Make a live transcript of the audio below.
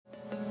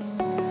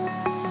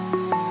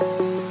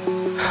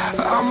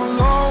I'm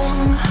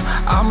alone,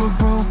 I'm a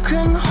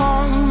broken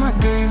home. I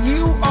gave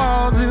you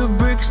all the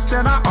bricks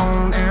that I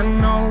own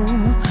and know.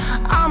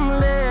 I'm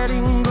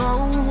letting go,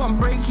 I'm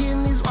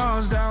breaking these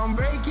walls down,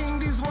 breaking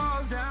these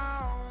walls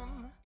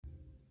down.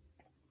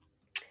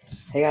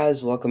 Hey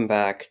guys, welcome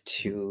back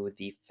to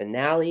the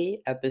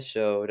finale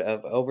episode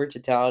of Over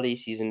Totality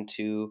Season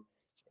 2.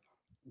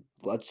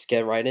 Let's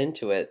get right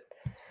into it.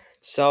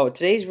 So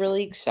today's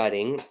really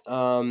exciting.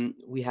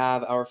 We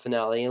have our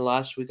finale.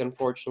 Last week,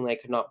 unfortunately, I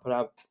could not put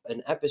out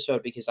an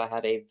episode because I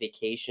had a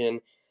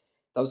vacation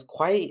that was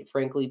quite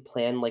frankly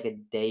planned like a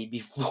day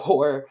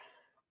before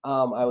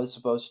I was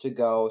supposed to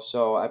go.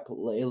 So it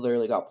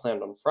literally got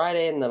planned on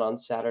Friday, and then on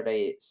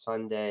Saturday,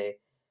 Sunday,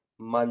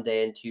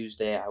 Monday, and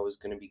Tuesday, I was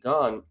going to be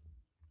gone.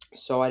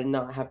 So I did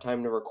not have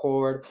time to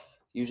record.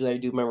 Usually I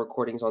do my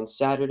recordings on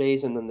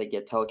Saturdays and then they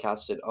get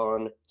telecasted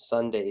on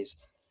Sundays.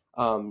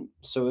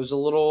 So it was a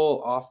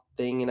little off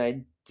thing, and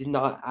I did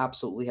not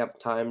absolutely have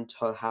time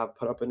to have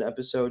put up an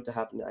episode to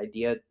have an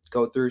idea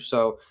go through.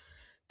 So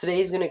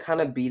today's gonna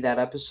kind of be that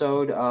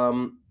episode.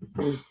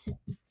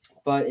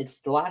 But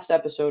it's the last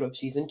episode of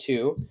season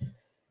 2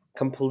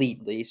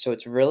 completely. So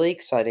it's really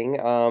exciting.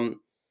 And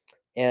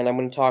I'm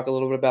going to talk a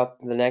little bit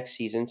about the next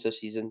season, so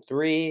season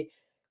 3,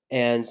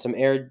 and some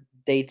air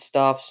date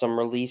stuff, some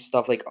release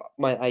stuff, like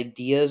my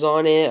ideas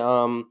on it,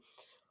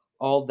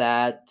 all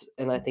that,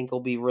 and I think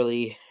it'll be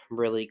really,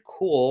 really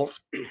cool.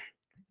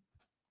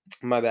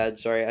 My bad,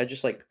 sorry, I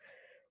just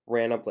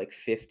ran up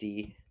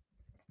 50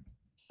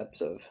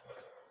 steps of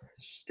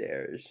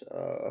stairs.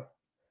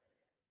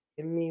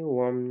 Give me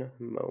one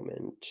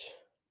moment.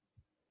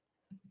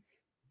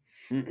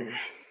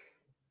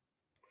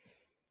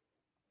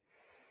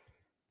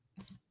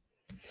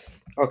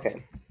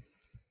 Okay,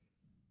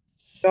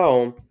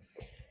 so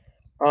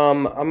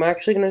I'm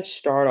actually going to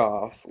start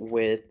off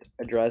with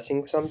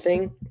addressing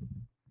something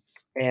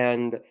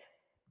and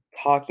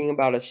talking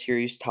about a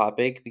serious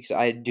topic because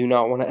I do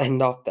not want to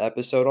end off the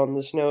episode on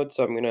this note.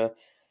 So I'm going to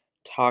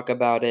talk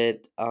about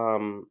it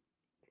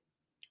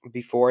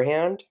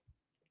beforehand.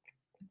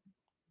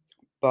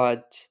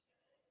 But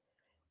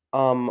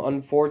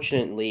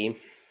unfortunately,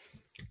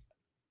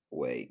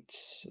 wait,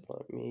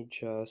 let me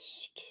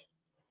just.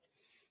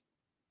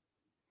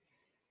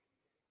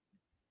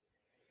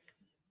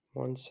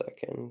 One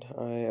second.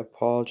 I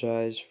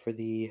apologize for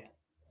the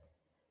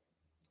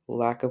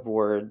lack of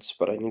words,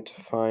 but I need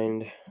to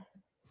find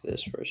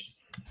this first.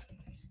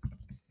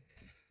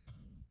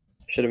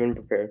 Should have been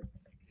prepared.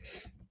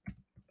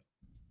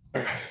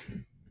 I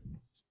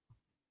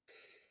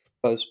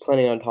was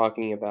planning on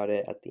talking about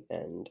it at the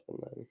end and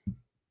then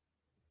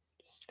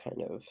just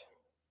kind of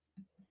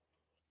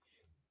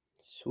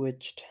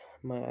switched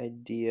my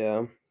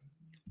idea.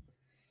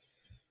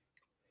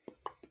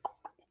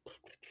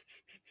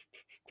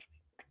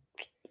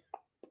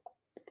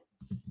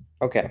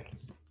 Okay.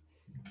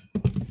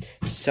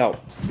 So,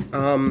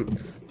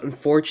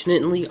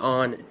 unfortunately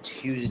on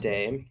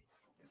Tuesday,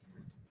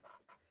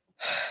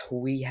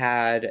 we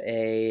had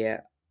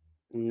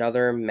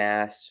another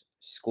mass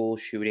school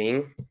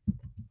shooting.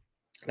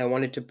 And I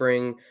wanted to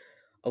bring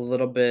a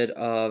little bit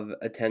of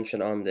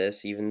attention on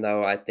this, even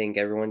though I think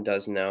everyone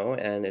does know,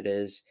 and it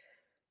is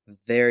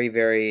very,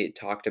 very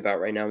talked about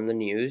right now in the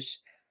news.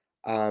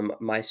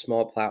 My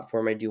small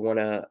platform, I do want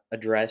to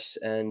address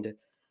and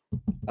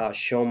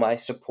show my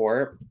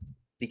support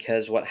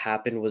because what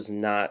happened was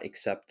not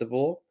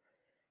acceptable.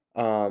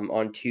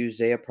 On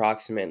Tuesday,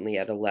 approximately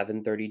at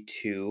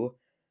 11:32,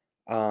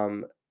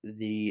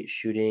 the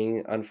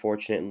shooting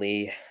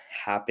unfortunately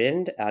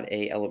happened at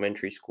a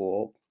elementary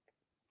school,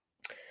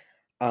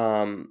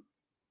 um,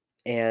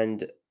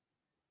 and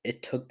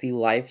it took the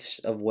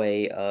lives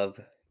away of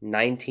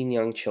 19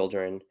 young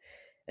children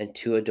and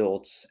 2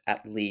 adults,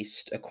 at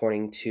least,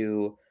 according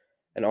to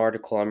an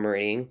article I'm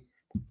reading.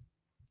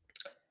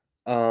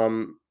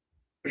 Um,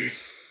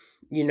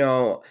 you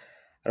know,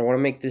 I don't want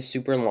to make this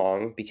super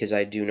long because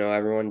I do know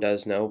everyone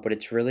does know, but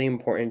it's really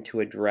important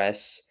to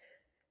address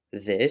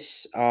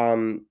this.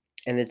 And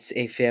it's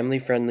a family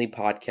friendly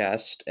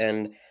podcast.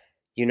 And,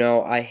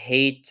 I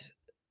hate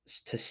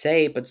to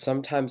say, but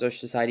sometimes our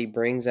society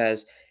brings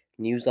as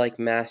news like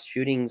mass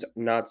shootings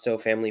not so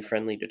family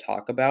friendly to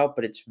talk about,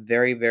 but it's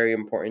very, very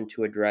important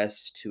to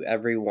address to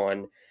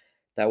everyone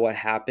that what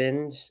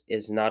happened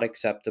is not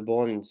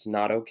acceptable and it's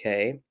not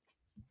okay.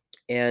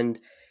 And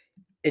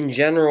in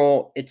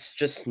general, it's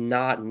just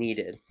not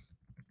needed.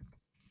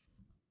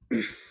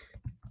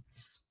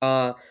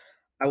 uh,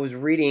 I was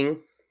reading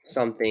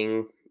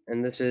something,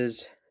 and this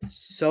is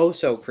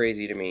so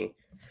crazy to me.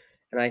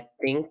 And I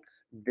think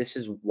this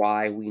is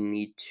why we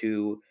need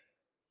to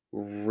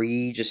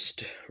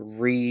reform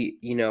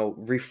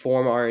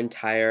our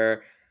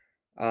entire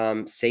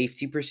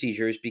safety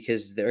procedures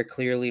because they're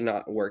clearly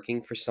not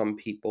working for some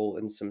people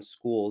in some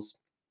schools.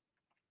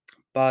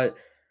 But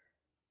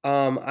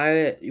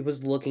I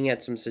was looking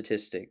at some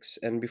statistics,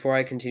 and before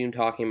I continue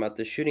talking about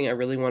the shooting, I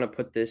really want to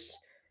put this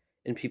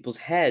in people's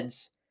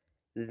heads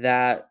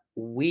that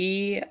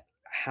we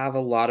have a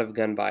lot of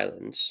gun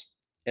violence.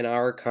 in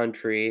our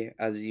country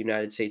as the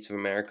United States of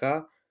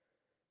America,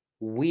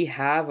 we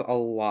have a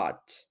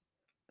lot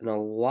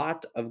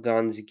of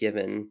guns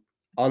given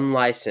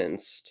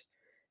unlicensed,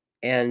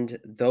 and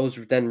those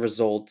then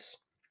result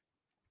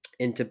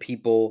into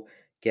people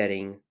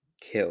getting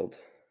killed.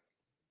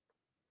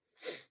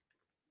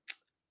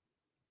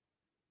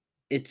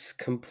 It's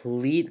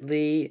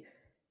completely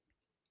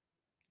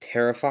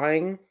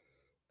terrifying.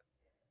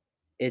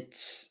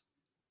 It's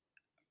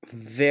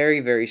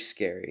very, very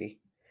scary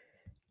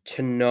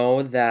to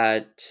know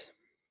that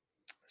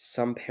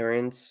some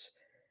parents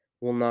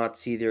will not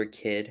see their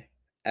kid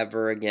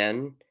ever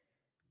again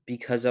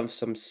because of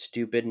some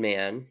stupid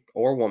man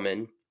or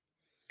woman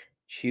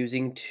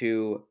choosing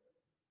to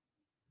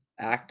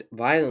act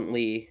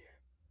violently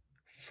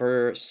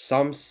for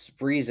some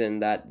reason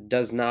that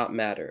does not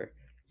matter.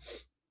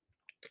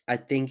 I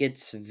think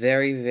it's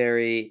very,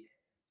 very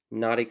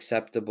not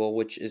acceptable,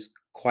 which is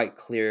quite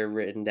clear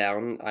written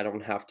down. I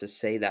don't have to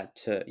say that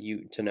to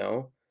you to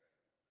know.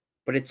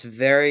 But it's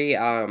very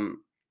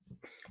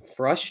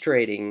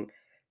frustrating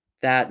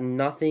that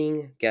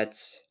nothing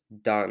gets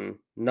done.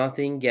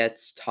 Nothing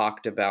gets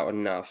talked about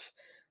enough.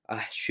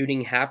 A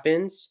shooting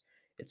happens,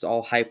 it's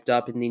all hyped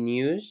up in the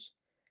news.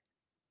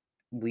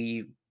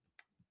 We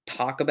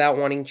talk about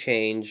wanting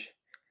change,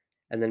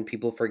 and then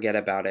people forget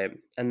about it.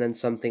 And then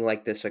something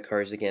like this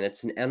occurs again.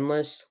 It's an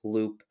endless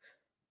loop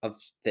of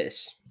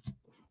this.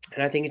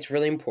 And I think it's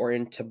really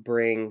important to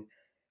bring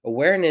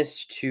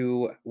awareness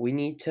to we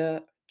need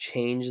to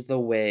change the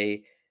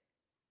way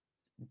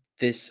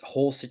this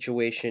whole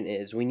situation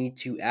is. We need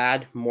to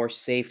add more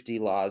safety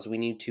laws. We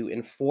need to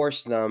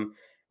enforce them.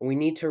 We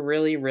need to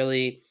really,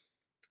 really,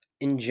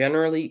 and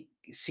generally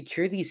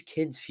secure these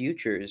kids'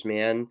 futures,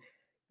 man.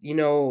 You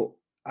know,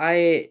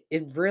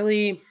 it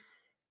really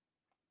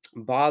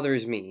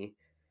bothers me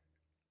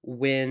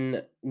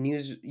when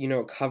news,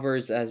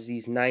 covers as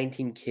these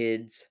 19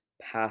 kids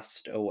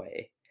passed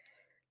away.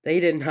 They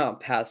did not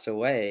pass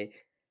away.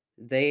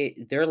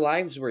 Their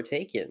lives were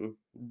taken.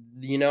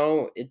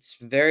 It's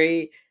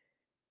very,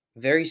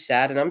 very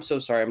sad, and I'm so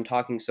sorry I'm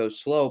talking so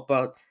slow,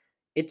 but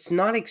it's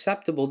not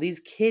acceptable. These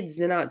kids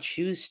did not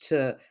choose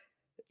to,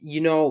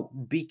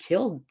 be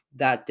killed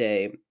that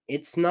day.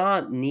 It's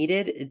not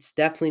needed. It's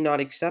definitely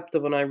not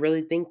acceptable. And I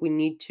really think we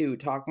need to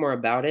talk more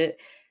about it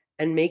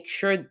and make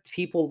sure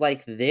people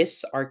like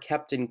this are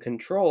kept in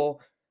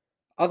control.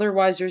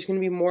 Otherwise, there's going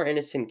to be more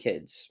innocent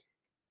kids.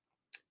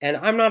 And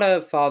I'm not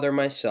a father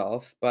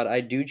myself, but I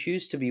do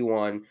choose to be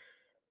one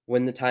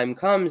when the time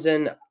comes.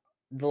 And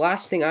the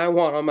last thing I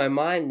want on my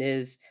mind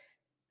is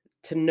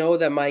to know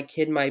that my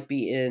kid might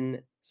be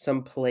in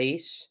some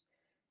place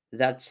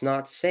that's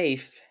not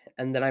safe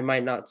and that I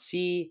might not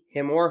see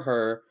him or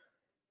her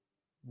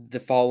the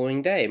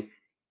following day.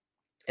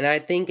 And I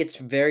think it's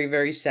very,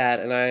 very sad,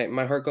 and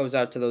my heart goes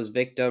out to those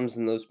victims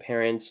and those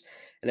parents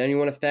and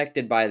anyone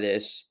affected by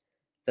this,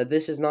 that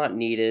this is not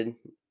needed,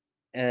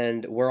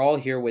 and we're all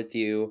here with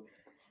you.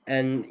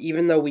 And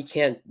even though we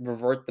can't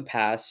revert the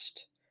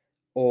past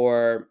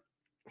or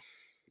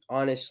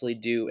honestly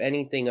do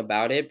anything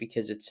about it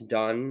because it's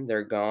done,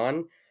 they're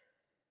gone,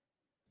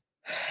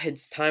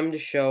 it's time to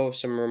show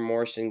some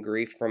remorse and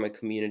grief from a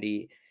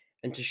community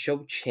and to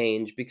show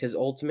change, because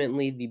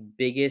ultimately the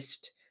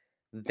biggest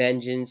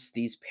vengeance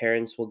these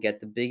parents will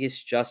get, the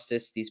biggest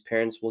justice these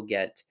parents will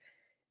get,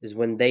 is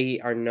when they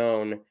are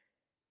known,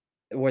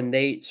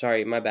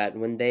 sorry, my bad,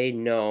 when they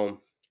know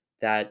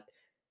that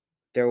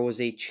there was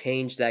a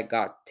change that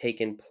got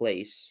taken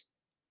place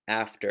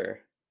after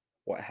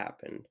what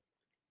happened.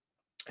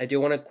 I do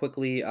want to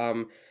quickly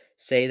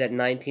say that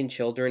 19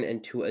 children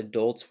and 2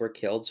 adults were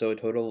killed, so a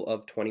total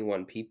of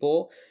 21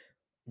 people.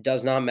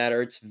 Does not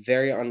matter. It's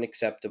very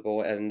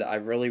unacceptable. And I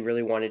really,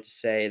 really wanted to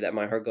say that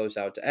my heart goes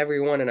out to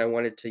everyone. And I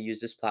wanted to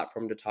use this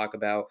platform to talk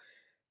about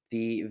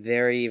the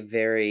very,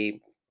 very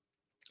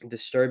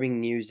disturbing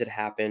news that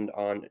happened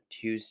on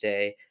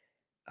Tuesday.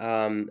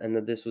 And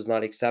that this was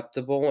not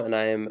acceptable.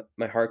 And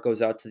my heart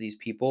goes out to these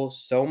people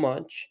so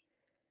much.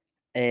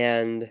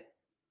 And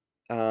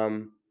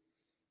um,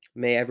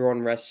 may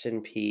everyone rest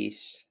in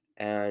peace.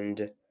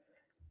 And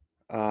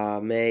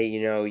may,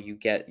 you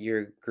get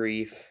your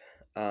grief,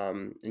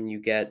 and you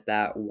get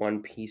that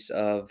one piece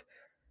of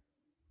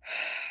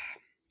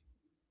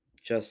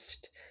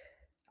just,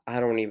 I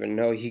don't even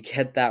know, you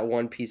get that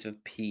one piece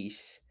of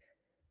peace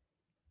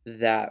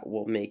that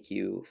will make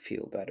you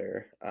feel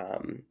better.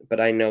 But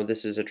I know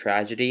this is a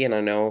tragedy, and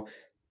I know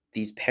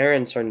these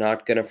parents are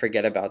not going to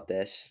forget about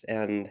this,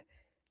 and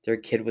their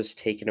kid was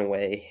taken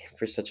away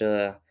for such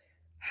a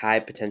high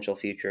potential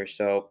future.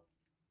 So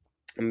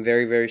I'm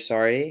very, very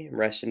sorry.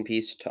 Rest in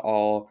peace to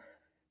all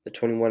the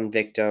 21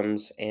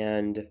 victims,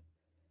 and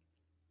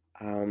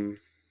um,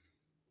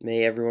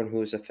 may everyone who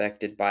was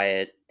affected by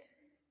it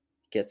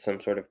get some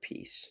sort of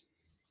peace.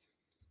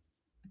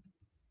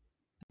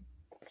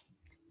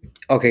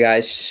 Okay,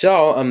 guys,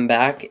 so I'm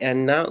back,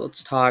 and now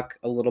let's talk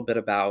a little bit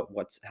about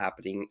what's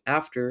happening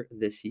after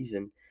this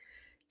season.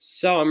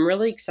 So I'm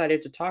really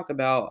excited to talk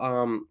about,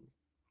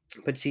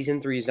 but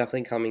season 3 is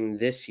definitely coming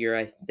this year,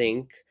 I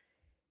think,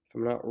 If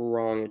I'm not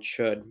wrong, it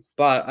should.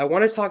 But I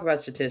want to talk about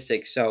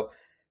statistics. So,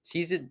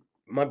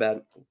 my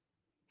bad.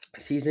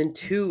 Season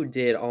 2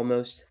 did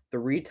almost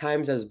 3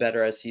 times as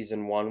better as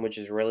season 1, which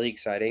is really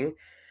exciting.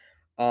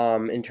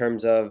 In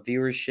terms of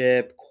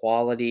viewership,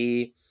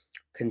 quality,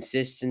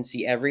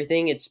 consistency,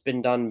 everything, it's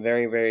been done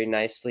very, very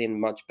nicely and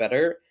much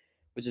better,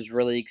 which is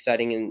really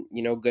exciting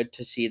and, good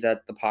to see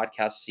that the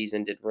podcast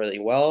season did really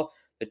well.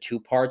 The 2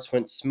 parts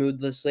went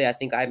smoothly. I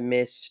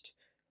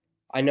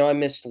know I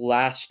missed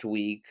last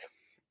week,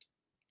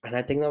 and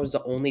I think that was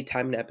the only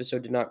time an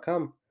episode did not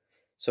come.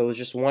 So it was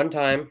just one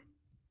time.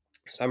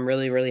 So I'm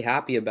really, really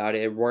happy about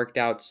it. It worked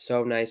out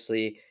so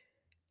nicely,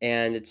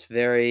 and it's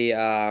very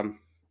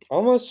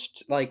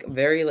almost like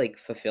very like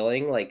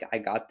fulfilling. Like I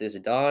got this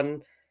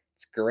done.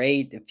 It's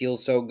great. It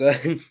feels so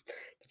good to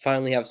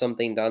finally have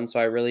something done. So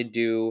I really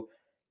do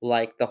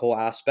like the whole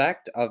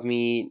aspect of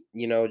me,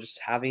 just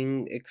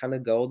having it kind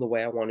of go the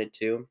way I wanted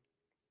to.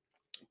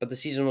 But the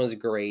season was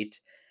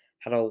great.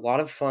 Had a lot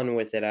of fun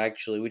with it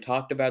actually. We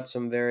talked about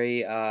some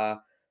very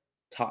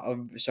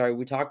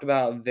we talked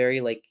about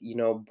very like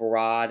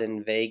broad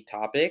and vague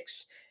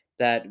topics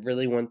that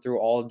really went through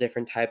all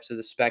different types of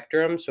the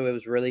spectrum, so it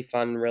was really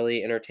fun,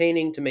 really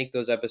entertaining to make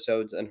those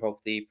episodes, and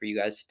hopefully for you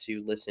guys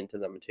to listen to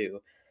them too.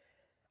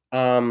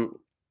 Now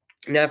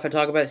if I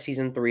talk about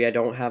season 3, I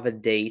don't have a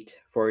date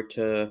for it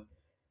to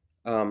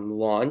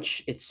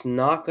launch. It's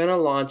not gonna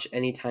launch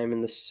anytime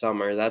in the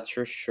summer, that's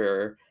for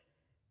sure.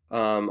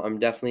 I'm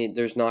definitely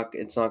there's not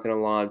it's not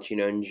gonna launch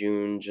in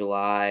June,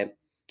 July.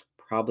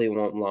 Probably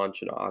won't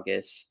launch in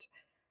August.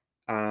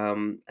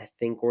 I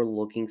think we're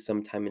looking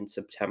sometime in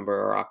September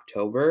or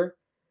October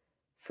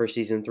for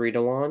season 3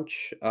 to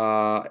launch.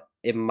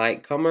 It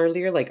might come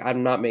earlier. Like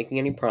I'm not making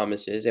any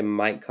promises. It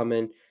might come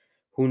in.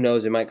 Who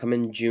knows? It might come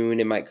in June.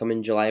 It might come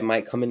in July. It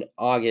might come in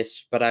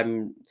August. But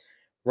I'm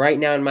right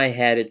now in my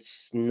head.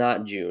 It's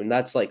not June.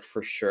 That's like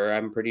for sure.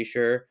 I'm pretty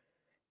sure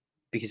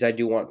because I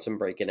do want some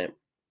break in it.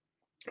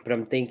 But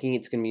I'm thinking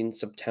it's gonna be in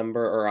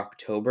September or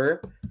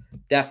October.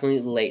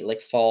 Definitely late,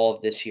 like fall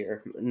of this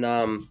year.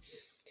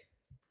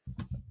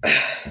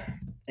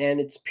 And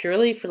it's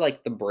purely for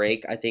like the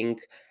break. I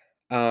think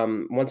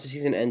once the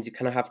season ends, you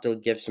kind of have to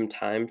give some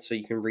time so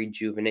you can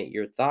rejuvenate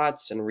your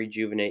thoughts and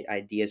rejuvenate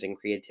ideas and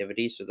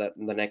creativity so that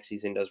the next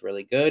season does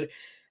really good.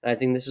 And I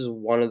think this is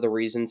one of the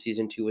reasons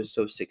season 2 was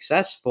so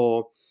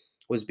successful,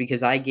 was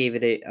because I gave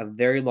it a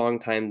very long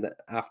time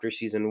after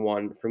season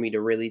 1 for me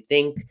to really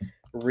think,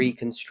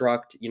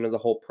 reconstruct, the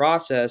whole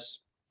process,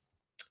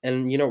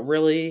 and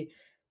really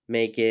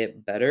make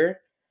it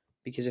better.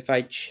 Because if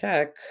I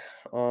check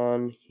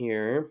on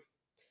here,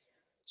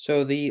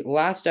 so the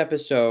last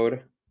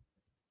episode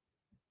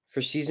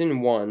for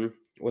season 1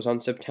 was on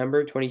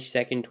September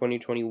 22nd,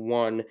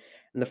 2021,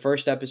 and the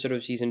first episode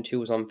of season 2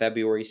 was on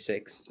February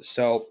 6th.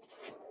 So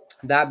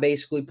that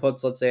basically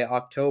puts, let's say,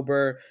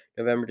 October,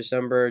 November,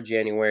 December,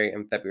 January,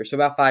 and February. So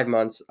about 5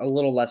 months, a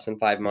little less than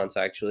 5 months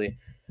actually.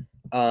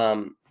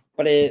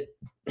 But it,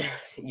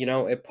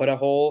 it put a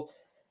whole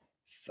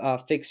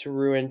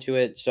fixeroo into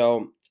it.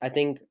 So I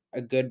think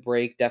a good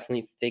break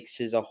definitely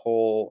fixes a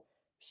whole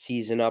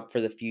season up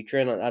for the future,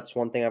 and that's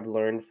one thing I've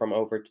learned from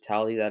Over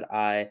Totality that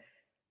I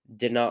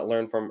did not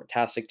learn from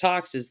Tastic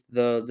Talks is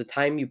the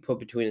time you put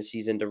between a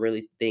season to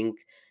really think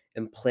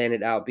and plan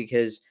it out,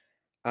 because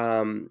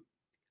um,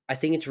 I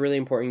think it's really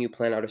important you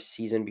plan out a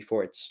season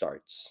before it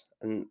starts,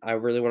 and I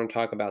really want to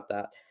talk about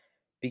that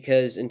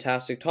because in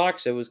Tastic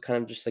Talks it was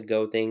kind of just a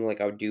go thing,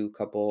 like I would do a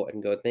couple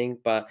and go thing,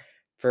 but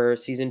for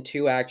season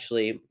 2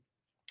 actually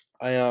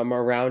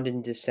around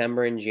in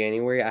December and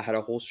January, I had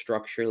a whole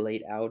structure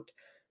laid out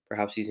for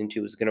how season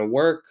 2 was gonna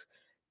work,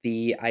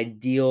 the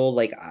ideal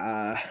like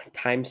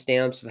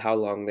timestamps of how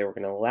long they were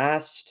gonna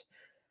last,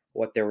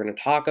 what they were gonna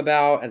talk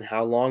about, and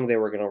how long they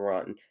were gonna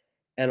run.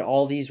 And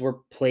all these were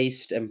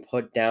placed and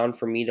put down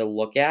for me to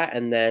look at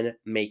and then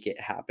make it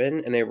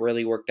happen. And it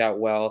really worked out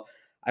well.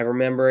 I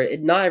remember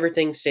it, not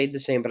everything stayed the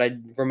same, but I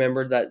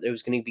remembered that it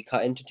was going to be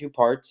cut into 2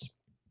 parts,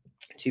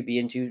 2B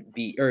and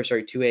 2B, or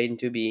sorry, 2A and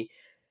 2B,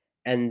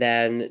 and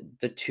then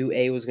the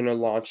 2A was going to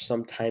launch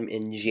sometime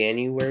in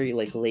January,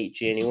 like late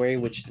January,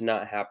 which did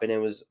not happen. It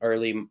was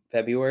early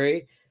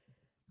February.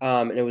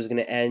 And it was going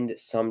to end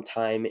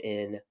sometime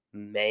in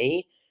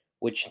May,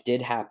 which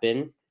did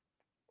happen.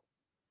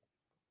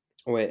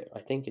 Wait, I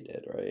think it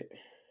did, right?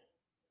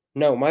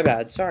 No, my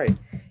bad. Sorry.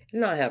 It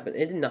did not happen.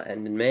 It did not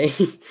end in May.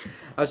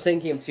 I was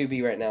thinking of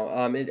 2B right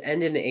now. It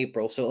ended in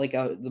April. So like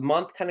the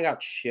month kind of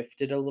got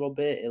shifted a little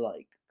bit. It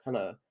like kind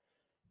of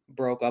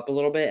broke up a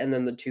little bit, and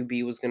then the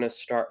 2B was going to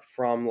start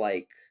from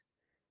like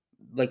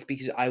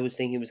because I was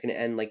thinking it was going to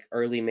end like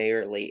early May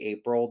or late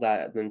April,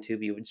 that then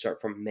 2B would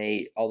start from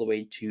May all the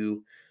way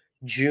to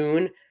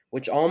June,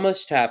 which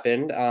almost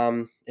happened.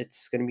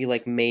 It's going to be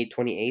like May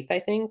 28th, I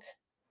think.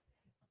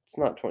 It's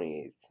not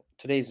 28th.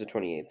 Today's the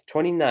 28th.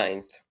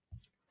 29th.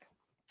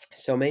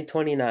 So May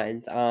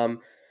 29th.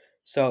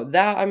 So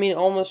that, I mean,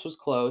 almost was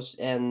close,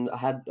 and I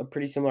had a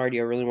pretty similar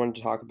idea. I really wanted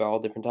to talk about all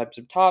different types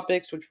of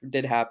topics, which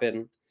did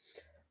happen.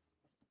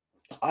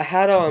 I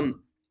had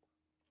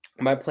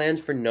My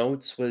plans for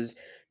notes was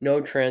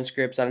no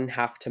transcripts. I didn't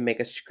have to make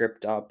a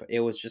script up. It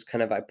was just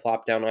kind of I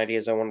plopped down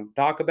ideas I wanted to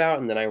talk about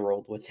and then I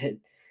rolled with it.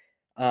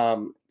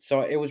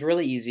 So it was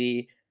really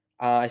easy.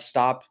 I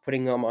stopped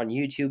putting them on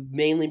YouTube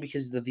mainly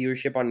because the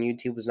viewership on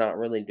YouTube was not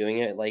really doing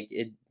it. Like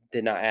it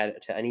did not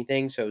add to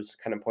anything, so it was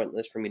kind of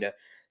pointless for me to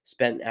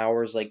spend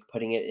hours like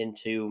putting it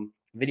into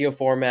video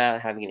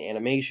format, having an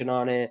animation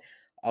on it,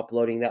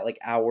 uploading that like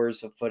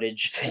hours of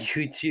footage to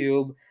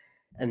YouTube,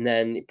 and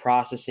then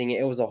processing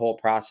it. It was a whole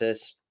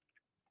process,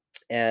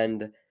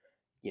 and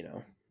you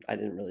know, I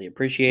didn't really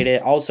appreciate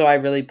it. Also, I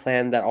really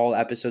planned that all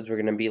episodes were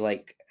going to be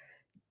like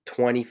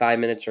 25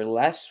 minutes or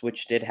less,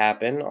 which did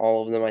happen.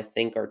 All of them, I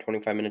think, are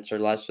 25 minutes or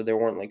less. So they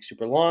weren't like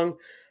super long,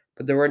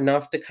 but they were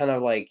enough to kind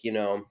of like,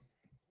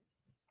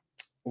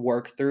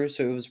 work through.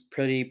 So it was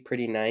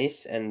pretty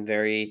nice and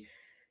very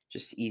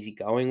just easy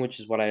going, which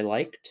is what I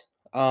liked.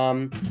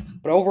 But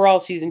overall,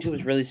 season two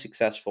was really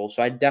successful.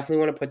 So I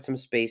definitely want to put some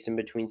space in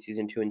between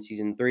season two and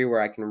season three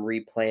where I can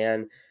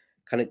replan,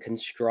 kind of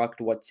construct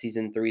what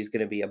season three is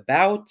going to be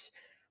about.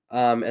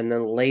 And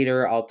then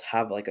later I'll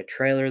have like a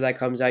trailer that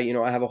comes out.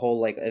 I have a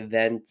whole like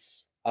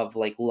events of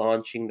like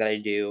launching that I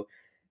do.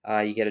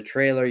 You get a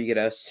trailer, you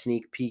get a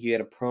sneak peek, you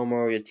get a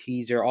promo, a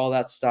teaser, all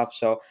that stuff.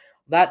 So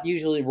that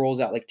usually rolls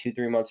out like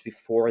 2-3 months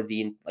before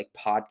the like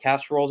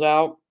podcast rolls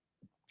out.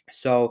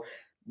 So,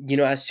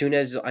 as soon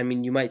as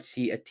you might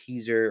see a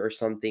teaser or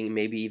something,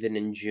 maybe even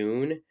in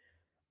June.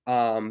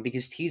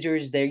 Because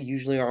teasers they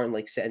usually aren't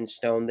like set in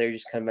stone. They're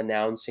just kind of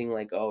announcing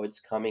like, oh, it's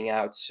coming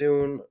out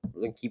soon.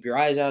 Like keep your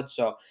eyes out.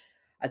 So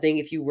I think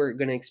if you were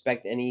gonna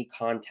expect any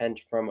content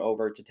from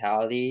Over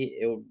Totality,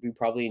 it would be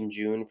probably in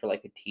June for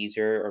like a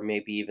teaser or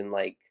maybe even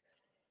like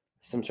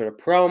some sort of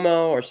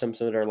promo or some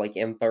sort of like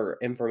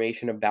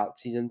information about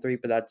season three.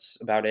 But that's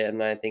about it.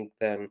 And I think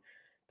then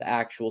the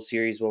actual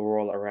series will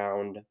roll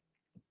around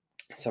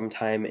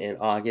sometime in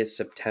August,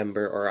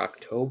 September, or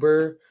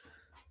October.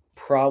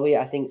 Probably,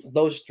 I think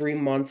those 3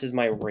 months is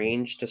my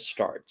range to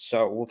start.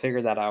 So we'll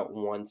figure that out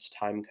once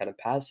time kind of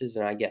passes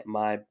and I get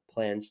my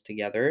plans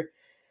together.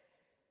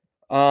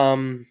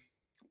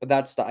 But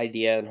that's the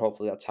idea, and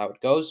hopefully that's how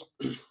it goes.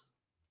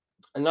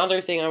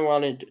 Another thing I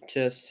wanted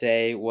to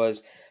say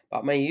was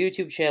about my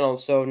YouTube channel.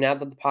 So now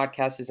that the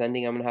podcast is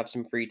ending, I'm gonna have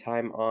some free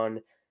time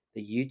on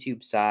the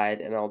YouTube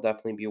side, and I'll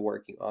definitely be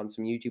working on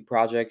some YouTube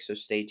projects. So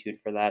stay tuned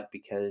for that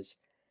because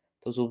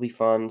those will be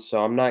fun.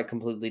 So I'm not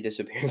completely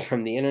disappearing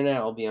from the internet.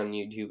 I'll be on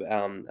YouTube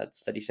at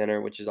Study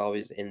Center, which is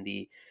always in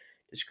the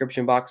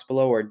description box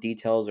below, or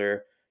details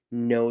or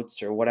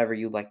notes or whatever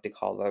you like to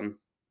call them.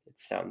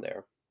 It's down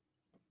there.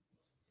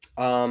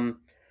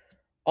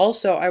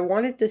 Also, I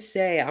wanted to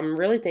say I'm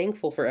really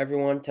thankful for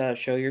everyone to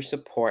show your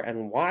support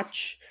and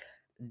watch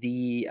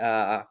the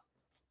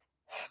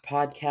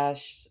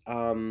podcast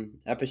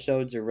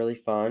episodes are really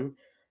fun.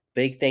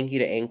 Big thank you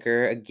to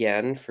Anchor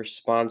again for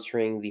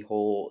sponsoring the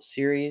whole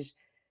series,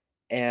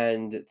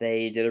 and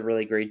they did a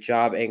really great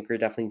job. Anchor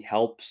definitely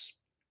helps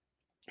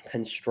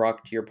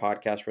construct your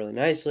podcast really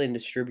nicely and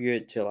distribute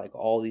it to like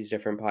all these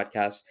different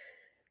podcast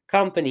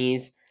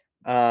companies.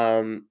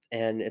 And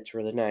it's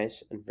really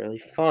nice and really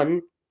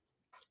fun.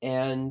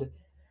 And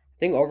I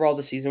think overall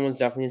the season was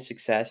definitely a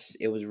success.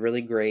 It was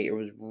really great. It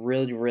was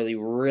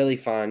really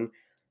fun.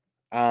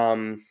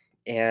 Um,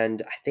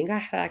 and I think I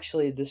had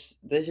actually this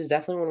is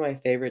definitely one of my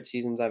favorite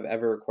seasons I've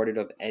ever recorded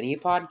of any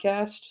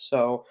podcast.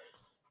 So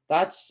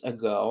that's a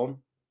go.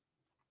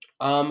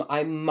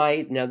 I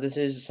might now. This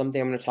is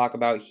something I'm going to talk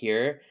about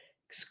here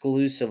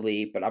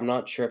exclusively, but I'm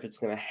not sure if it's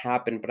going to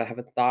happen. But I have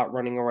a thought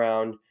running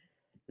around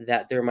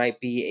that there might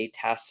be a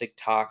Tastic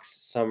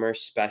Talks summer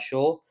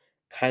special,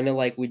 kind of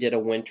like we did a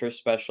winter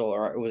special,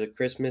 or it was a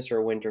Christmas or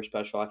a winter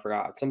special. I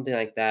forgot something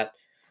like that.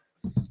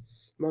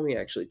 Let me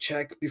actually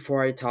check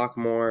before I talk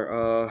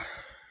more.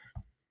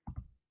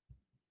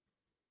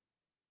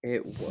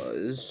 It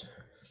was.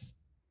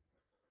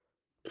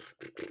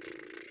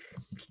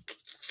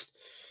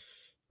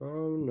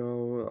 Oh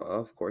no!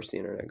 Of course the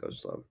internet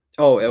goes slow.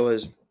 Oh, it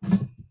was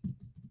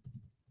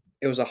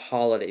a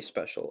holiday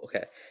special.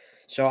 Okay.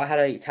 So I had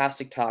a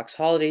Tastic Talks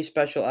holiday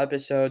special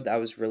episode that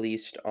was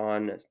released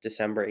on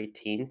December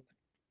 18th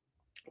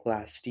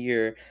last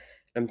year.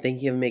 I'm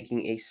thinking of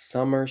making a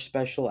summer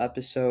special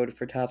episode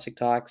for Tastic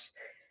Talks.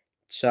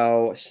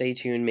 So stay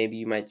tuned. Maybe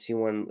you might see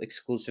one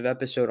exclusive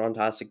episode on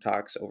Tastic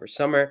Talks over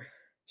summer.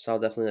 So I'll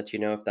definitely let you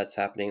know if that's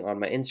happening on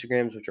my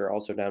Instagrams, which are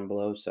also down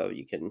below. So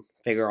you can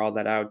figure all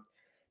that out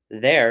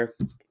there.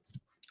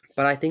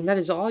 But I think that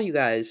is all, you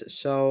guys.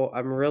 So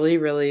I'm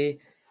really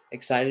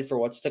excited for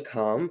what's to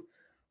come.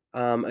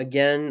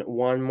 Again,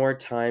 one more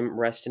time,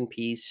 rest in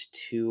peace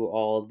to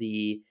all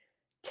the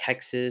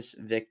Texas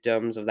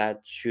victims of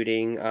that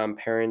shooting,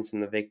 parents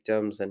and the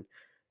victims and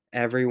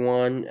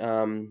everyone,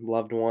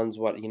 loved ones,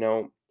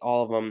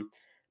 all of them.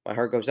 My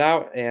heart goes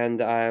out, and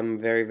I'm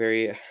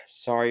very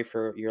sorry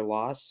for your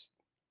loss.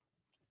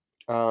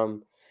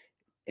 Um,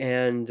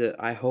 and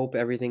I hope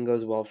everything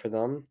goes well for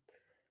them.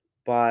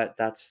 But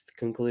that's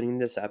concluding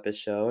this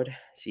episode.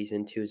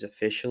 Season 2 is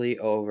officially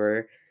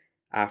over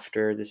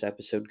after this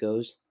episode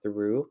goes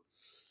through.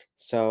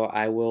 So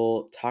I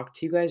will talk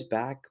to you guys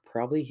back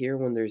probably here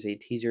when there's a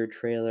teaser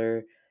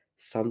trailer,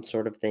 some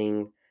sort of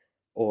thing,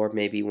 or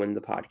maybe when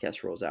the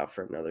podcast rolls out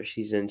for another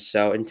season.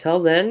 So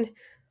until then,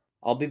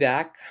 I'll be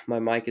back. My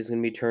mic is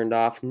going to be turned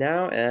off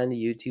now, and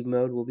YouTube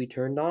mode will be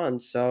turned on.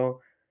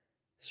 So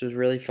this was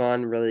really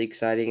fun, really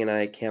exciting, and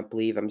I can't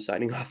believe I'm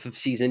signing off of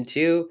season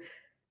 2.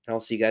 And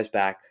I'll see you guys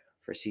back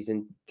for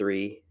season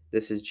 3.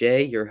 This is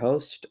Jay, your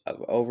host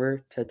of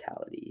Over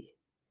Totality.